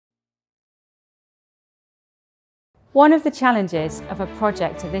One of the challenges of a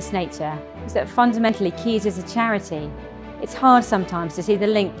project of this nature is that fundamentally Caius is a charity. It's hard sometimes to see the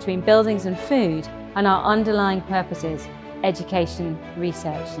link between buildings and food and our underlying purposes, education,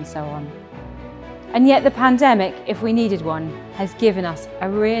 research and so on. And yet the pandemic, if we needed one, has given us a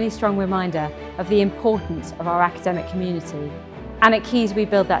really strong reminder of the importance of our academic community. And at Caius we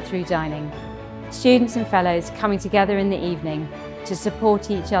build that through dining. Students and fellows coming together in the evening to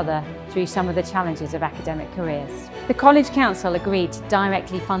support each other through some of the challenges of academic careers. The College Council agreed to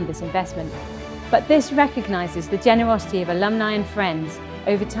directly fund this investment, but this recognises the generosity of alumni and friends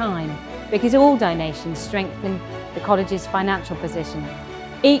over time, because all donations strengthen the college's financial position.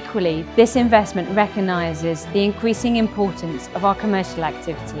 Equally, this investment recognises the increasing importance of our commercial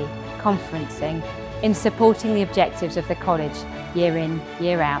activity, conferencing, in supporting the objectives of the college year in,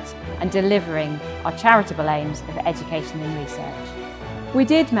 year out, and delivering our charitable aims of education and research. We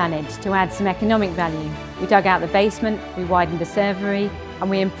did manage to add some economic value. We dug out the basement, we widened the servery, and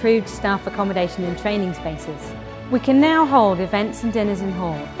we improved staff accommodation and training spaces. We can now hold events and dinners in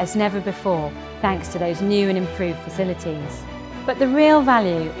hall as never before, thanks to those new and improved facilities. But the real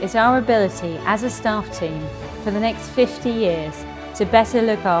value is our ability as a staff team for the next 50 years to better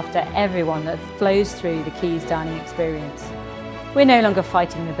look after everyone that flows through the Caius dining experience. We're no longer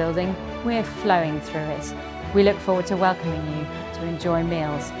fighting the building, we're flowing through it. We look forward to welcoming you to enjoy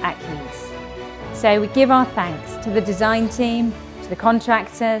meals at Caius. So we give our thanks to the design team, to the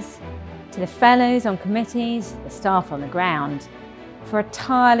contractors, to the fellows on committees, the staff on the ground, for a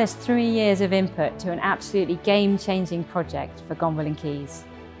tireless 3 years of input to an absolutely game-changing project for Gonville and Caius.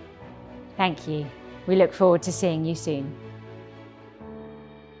 Thank you. We look forward to seeing you soon.